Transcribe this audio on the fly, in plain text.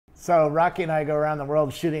So Rocky and I go around the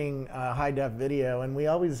world shooting high-def video, and we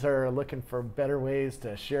always are looking for better ways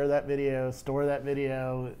to share that video, store that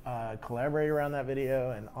video, collaborate around that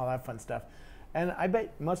video, and all that fun stuff. And I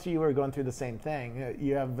bet most of you are going through the same thing.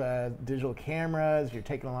 You have digital cameras, you're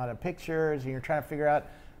taking a lot of pictures, and you're trying to figure out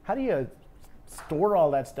how do you store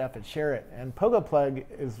all that stuff and share it. And Pogoplug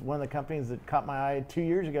is one of the companies that caught my eye 2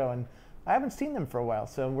 years ago, and I haven't seen them for a while.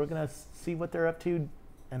 So we're going to see what they're up to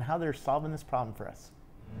and how they're solving this problem for us.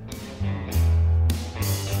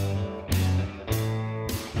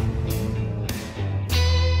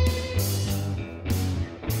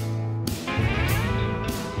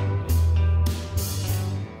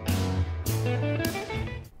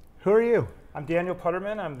 Who are you? I'm Daniel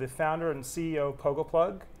Putterman. I'm the founder and CEO of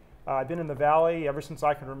Pogoplug. I've been in the Valley ever since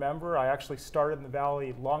I can remember. I actually started in the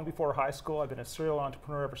Valley long before high school. I've been a serial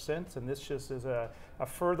entrepreneur ever since, and this just is a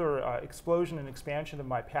further explosion and expansion of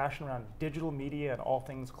my passion around digital media and all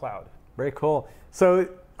things cloud. Very cool. So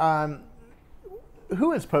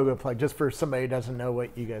who is Pogoplug, just for somebody who doesn't know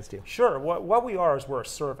what you guys do? Sure. What we are is we're a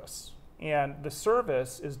service. And the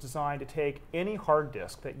service is designed to take any hard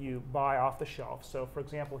disk that you buy off the shelf. So for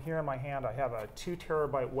example, here in my hand, I have a 2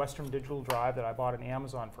 terabyte Western Digital drive that I bought on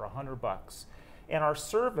Amazon for $100. And our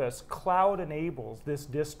service cloud enables this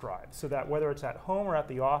disk drive so that whether it's at home or at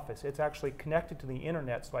the office, it's actually connected to the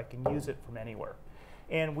internet so I can use it from anywhere.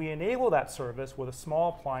 And we enable that service with a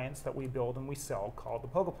small appliance that we build and we sell called the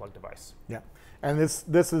Pogoplug device. Yeah. And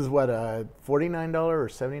this is what, a $49 or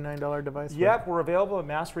 $79 device? Yep, we're available at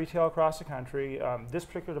mass retail across the country. This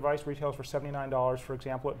particular device retails for $79, for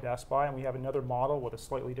example, at Best Buy, and we have another model with a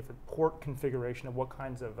slightly different port configuration of what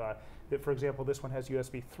kinds of, for example, this one has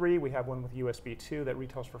USB 3, we have one with USB 2 that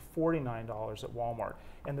retails for $49 at Walmart.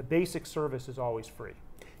 And the basic service is always free.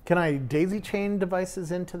 Can I daisy chain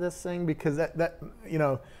devices into this thing? Because that you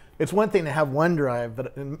know, it's one thing to have one drive,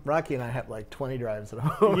 but Rocky and I have like 20 drives at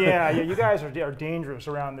home. Yeah, you guys are dangerous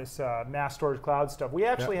around this mass storage cloud stuff. We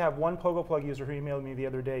actually have one Pogoplug user who emailed me the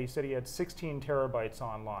other day. He said he had 16 terabytes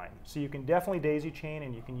online. So you can definitely daisy chain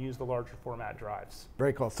and you can use the larger format drives.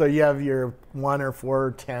 Very cool. So you have your 1 or 4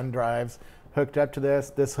 or 10 drives hooked up to this.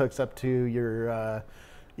 This hooks up to your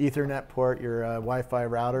Ethernet port, your Wi-Fi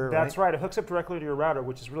router, That's right. It hooks up directly to your router,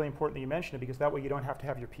 which is really important that you mention it because that way you don't have to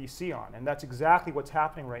have your PC on. And that's exactly what's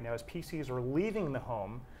happening right now is PCs are leaving the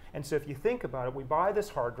home. And so if you think about it, we buy this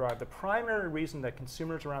hard drive. The primary reason that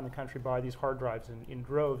consumers around the country buy these hard drives in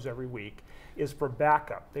droves every week is for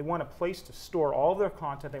backup. They want a place to store all of their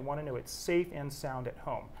content. They want to know it's safe and sound at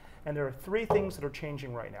home. And there are 3 things that are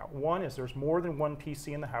changing right now. One is there's more than one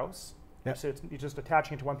PC in the house. Yep. So you're just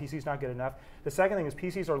attaching it to one PC is not good enough. The second thing is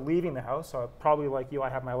PCs are leaving the house. So probably like you, I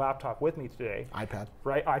have my laptop with me today. iPad.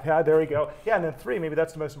 Right, iPad, there we go. Yeah, and then 3, maybe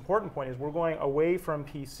that's the most important point, is we're going away from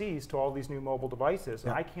PCs to all these new mobile devices.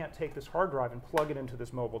 And I can't take this hard drive and plug it into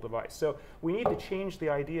this mobile device. So we need to change the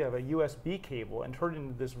idea of a USB cable and turn it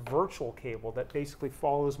into this virtual cable that basically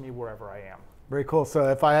follows me wherever I am. Very cool. So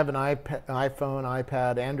if I have an iPhone,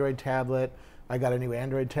 iPad, Android tablet, I got a new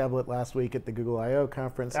Android tablet last week at the Google I/O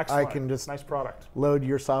conference. Excellent. I can just nice product. Load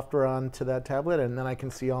your software onto that tablet, and then I can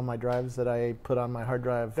see all my drives that I put on my hard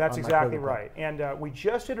drive. That's exactly right. And we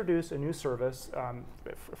just introduced a new service,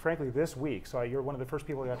 frankly, this week. So you're one of the first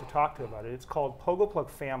people I got to talk to about it. It's called Pogoplug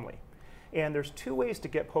Family. And there's 2 ways to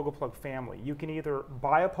get Pogoplug Family. You can either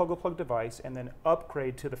buy a Pogoplug device and then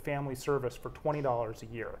upgrade to the family service for $20 a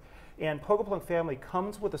year. And Pogoplug Family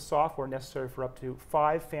comes with the software necessary for up to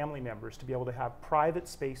 5 family members to be able to have private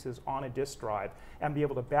spaces on a disk drive and be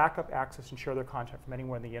able to back up, access, and share their content from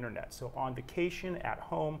anywhere on the internet. So on vacation, at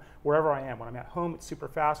home, wherever I am. When I'm at home, it's super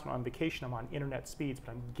fast. When I'm on vacation, I'm on internet speeds,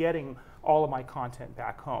 but I'm getting all of my content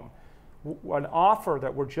back home. An offer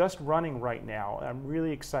that we're just running right now, and I'm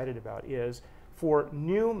really excited about, is for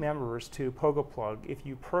new members to Pogoplug. If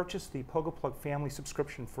you purchase the Pogoplug Family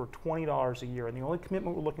subscription for $20 a year, and the only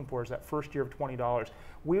commitment we're looking for is that first year of $20,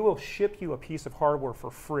 we will ship you a piece of hardware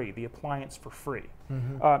for free, the appliance for free,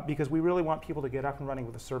 because we really want people to get up and running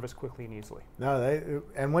with the service quickly and easily. No,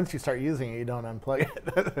 and once you start using it, you don't unplug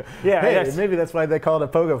it. Yeah, hey, maybe that's why they call it a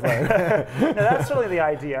Pogoplug. No, that's certainly the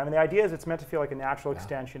idea. I mean, the idea is it's meant to feel like a natural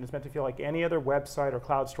extension. It's meant to feel like any other website or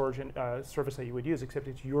cloud storage service that you would use, except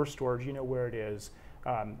it's your storage. You know where it is.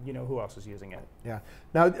 You know who else is using it. Yeah.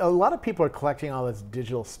 Now, a lot of people are collecting all this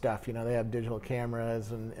digital stuff. You know, they have digital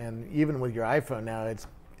cameras, and even with your iPhone now,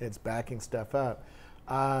 it's backing stuff up,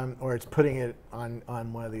 or it's putting it on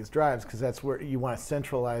one of these drives, because that's where you want to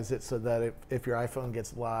centralize it so that if your iPhone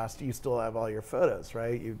gets lost, you still have all your photos,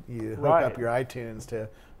 right? You hook up your iTunes to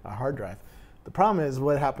a hard drive. The problem is,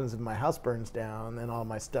 what happens if my house burns down and all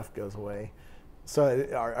my stuff goes away? So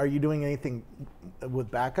are you doing anything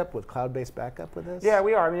with backup, with cloud-based backup with this? Yeah,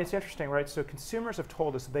 we are. I mean, it's interesting, right? So consumers have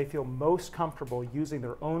told us that they feel most comfortable using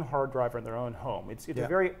their own hard drive in their own home. It's a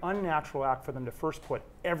very unnatural act for them to first put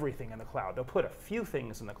everything in the cloud. They'll put a few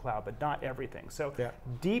things in the cloud, but not everything. So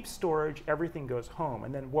deep storage, everything goes home.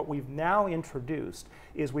 And then what we've now introduced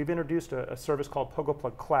is we've introduced a service called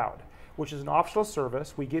Pogoplug Cloud, which is an optional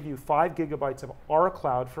service. We give you 5 gigabytes of our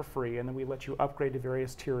cloud for free, and then we let you upgrade to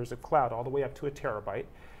various tiers of cloud, all the way up to 1 terabyte.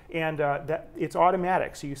 And that it's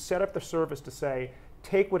automatic. So you set up the service to say,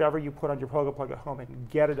 take whatever you put on your Pogoplug at home and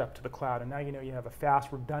get it up to the cloud. And now you know you have a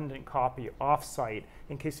fast, redundant copy off-site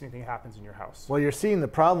in case anything happens in your house. Well, you're seeing the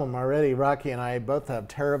problem already. Rocky and I both have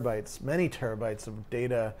terabytes, many terabytes of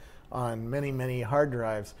data on many, many hard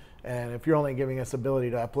drives. And if you're only giving us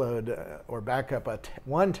ability to upload or back up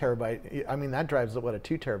 1 terabyte, I mean, that drive's what, a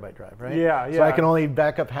 2 terabyte drive, right? Yeah. So I can only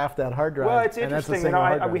back up half that hard drive. Well, it's interesting. We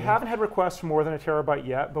drive, haven't had requests for more than 1 terabyte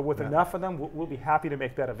yet, but with enough of them, we'll be happy to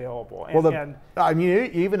make that available. And, I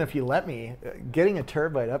mean, even if you let me, getting 1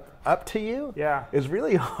 terabyte up to you is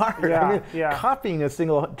really hard. I mean, copying a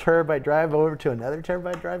single terabyte drive over to another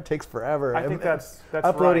terabyte drive takes forever. I think that's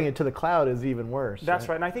uploading it to the cloud is even worse. That's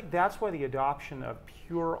right, and I think that's why the adoption of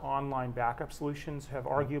pure online backup solutions have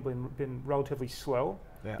arguably been relatively slow,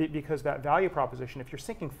 because that value proposition, if you're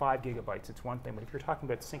syncing 5 gigabytes, it's one thing, but if you're talking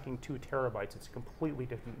about syncing 2 terabytes, it's a completely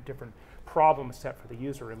different problem set for the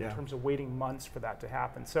user in terms of waiting months for that to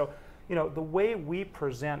happen. So, you know, the way we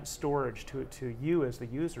present storage to you as the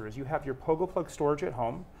user is you have your Pogoplug storage at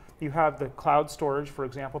home. You have the cloud storage, for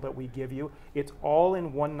example, that we give you. It's all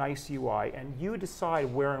in one nice UI, and you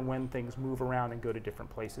decide where and when things move around and go to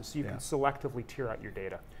different places, so you can selectively tier out your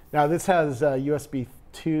data. Now, this has USB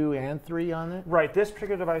 2 and 3 on it? Right, this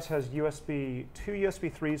particular device has two USB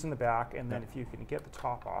 3s in the back, and then if you can get the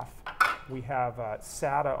top off, we have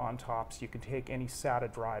SATA on top, so you can take any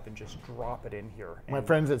SATA drive and just drop it in here. My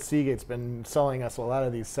friends at Seagate's been selling us a lot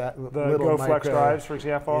of these little GoFlex drives, for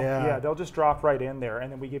example. Yeah, they'll just drop right in there,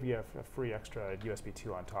 and then we give you a free extra USB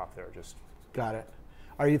 2 on top there. Got it.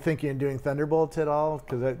 Are you thinking of doing Thunderbolt at all?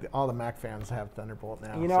 Because all the Mac fans have Thunderbolt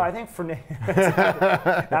now. You know, I think for now,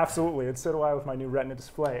 absolutely, and so do I with my new Retina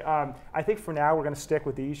display. I think for now we're going to stick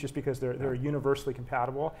with these just because they're universally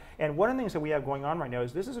compatible. And one of the things that we have going on right now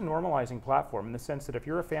is this is a normalizing platform in the sense that if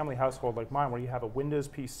you're a family household like mine where you have a Windows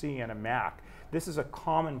PC and a Mac, this is a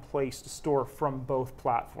common place to store from both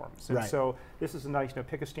platforms. And so this is a nice,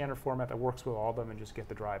 pick a standard format that works with all of them and just get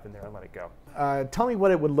the drive in there and let it go. Tell me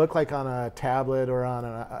what it would look like on a tablet or on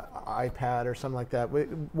an iPad or something like that.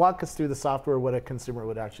 Walk us through the software, what a consumer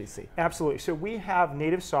would actually see. Absolutely. So we have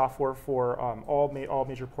native software for all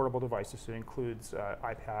major portable devices. So it includes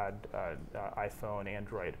iPad, iPhone,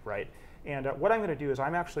 Android, right? And what I'm going to do is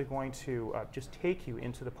I'm actually going to just take you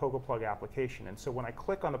into the Pogoplug application. And so when I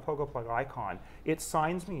click on the Pogoplug icon, it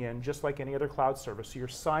signs me in just like any other cloud service. So you're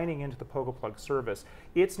signing into the Pogoplug service.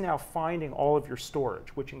 It's now finding all of your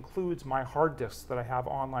storage, which includes my hard disks that I have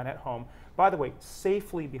online at home. By the way,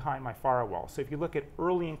 safely behind my firewall. So if you look at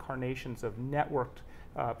early incarnations of networked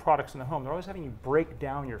products in the home, they're always having you break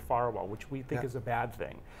down your firewall, which we think is a bad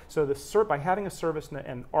thing. So by having a service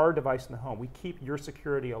and our device in the home, we keep your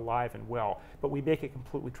security alive and well, but we make it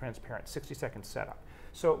completely transparent, 60-second setup.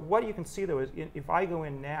 So what you can see though is if I go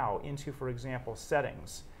in now into, for example,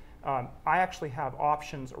 settings, I actually have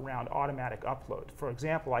options around automatic upload. For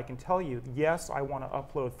example, I can tell you, yes, I want to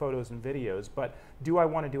upload photos and videos, but do I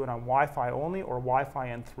want to do it on Wi-Fi only or Wi-Fi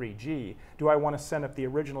and 3G? Do I want to send up the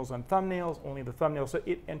originals on thumbnails, only the thumbnails? So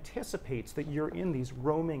it anticipates that you're in these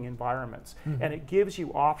roaming environments, and it gives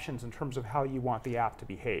you options in terms of how you want the app to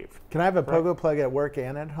behave. Can I have a Pogoplug at work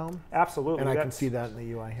and at home? Absolutely. And I can see that in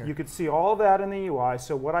the UI here. You can see all of that in the UI.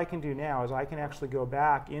 So what I can do now is I can actually go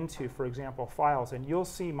back into, for example, files, and you'll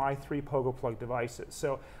see my 3 Pogoplug devices.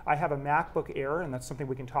 So I have a MacBook Air, and that's something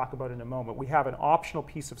we can talk about in a moment. We have an optional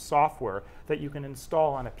piece of software that you can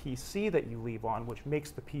install on a PC that you leave on, which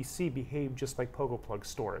makes the PC behave just like Pogoplug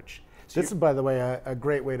storage. So this is, by the way, a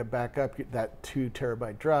great way to back up that 2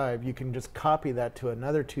 terabyte drive. You can just copy that to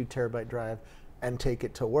another 2 terabyte drive and take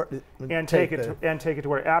it to work. And take it to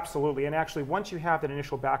work, absolutely. And actually, once you have that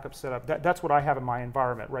initial backup set up, that's what I have in my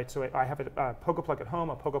environment, right? So I have a Pogoplug at home,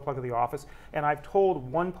 a Pogoplug at the office, and I've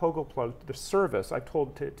told one Pogoplug, the service, I've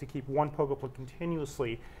told to keep one Pogoplug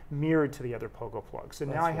continuously mirrored to the other Pogoplug. So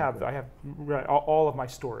now I have all of my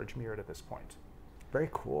storage mirrored at this point. Very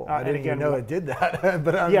cool. And I didn't again, even know it did that.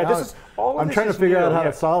 But yeah, this is all of I'm this trying to is figure new, out how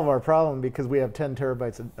yeah. to solve our problem because we have 10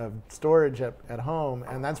 terabytes of storage at home,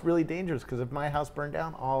 and that's really dangerous because if my house burned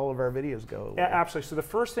down, all of our videos go away. Absolutely. So the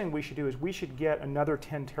first thing we should do is we should get another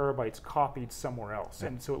 10 terabytes copied somewhere else. Yeah.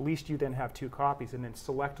 And so at least you then have 2 copies and then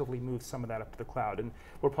selectively move some of that up to the cloud. And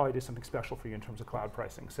we'll probably do something special for you in terms of cloud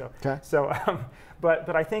pricing. So, okay.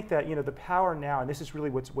 But I think that the power now, and this is really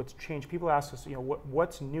what's changed. People ask us,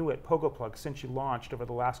 what's new at Pogoplug since you launched over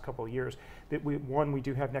the last couple of years? That we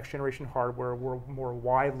do have next generation hardware. We're more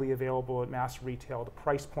widely available at mass retail. The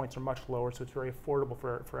price points are much lower, so it's very affordable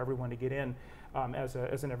for everyone to get in as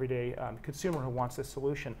an everyday consumer who wants this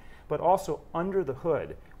solution. But also under the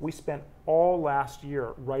hood, we spent all last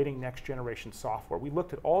year writing next generation software. We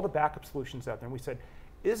looked at all the backup solutions out there and we said,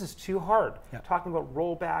 this is too hard. Yeah. Talking about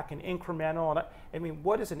rollback and incremental. And I mean,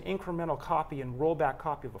 what is an incremental copy and rollback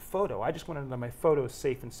copy of a photo? I just want to know that my photo is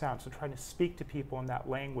safe and sound. So trying to speak to people in that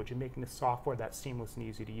language and making the software that seamless and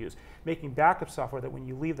easy to use. Making backup software that when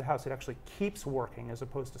you leave the house, it actually keeps working as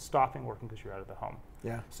opposed to stopping working because you're out of the home.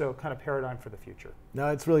 Yeah. So kind of paradigm for the future. No,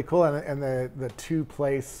 it's really cool. And the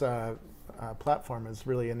two-place platform is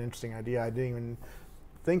really an interesting idea. I didn't even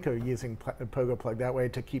think of using Pogoplug that way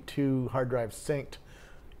to keep 2 hard drives synced.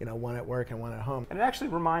 One at work and one at home. And it actually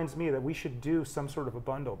reminds me that we should do some sort of a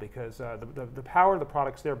bundle because the power of the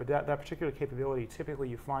product's there, but that particular capability, typically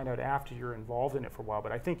you find out after you're involved in it for a while.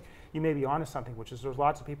 But I think you may be onto something, which is there's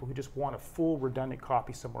lots of people who just want a full redundant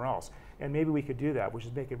copy somewhere else. And maybe we could do that, which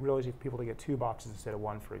is make it real easy for people to get 2 boxes instead of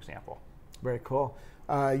 1, for example. Very cool.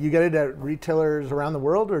 You get it at retailers around the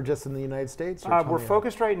world or just in the United States? We're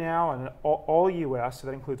focused right now on all US, so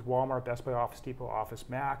that includes Walmart, Best Buy, Office Depot, Office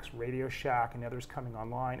Max, Radio Shack, and others coming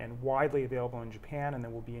online, and widely available in Japan, and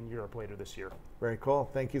then we'll be in Europe later this year. Very cool.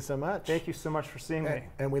 Thank you so much. Thank you so much for seeing me.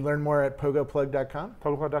 And we learn more at pogoplug.com?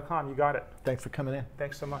 Pogoplug.com, you got it. Thanks for coming in.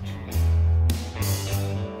 Thanks so much.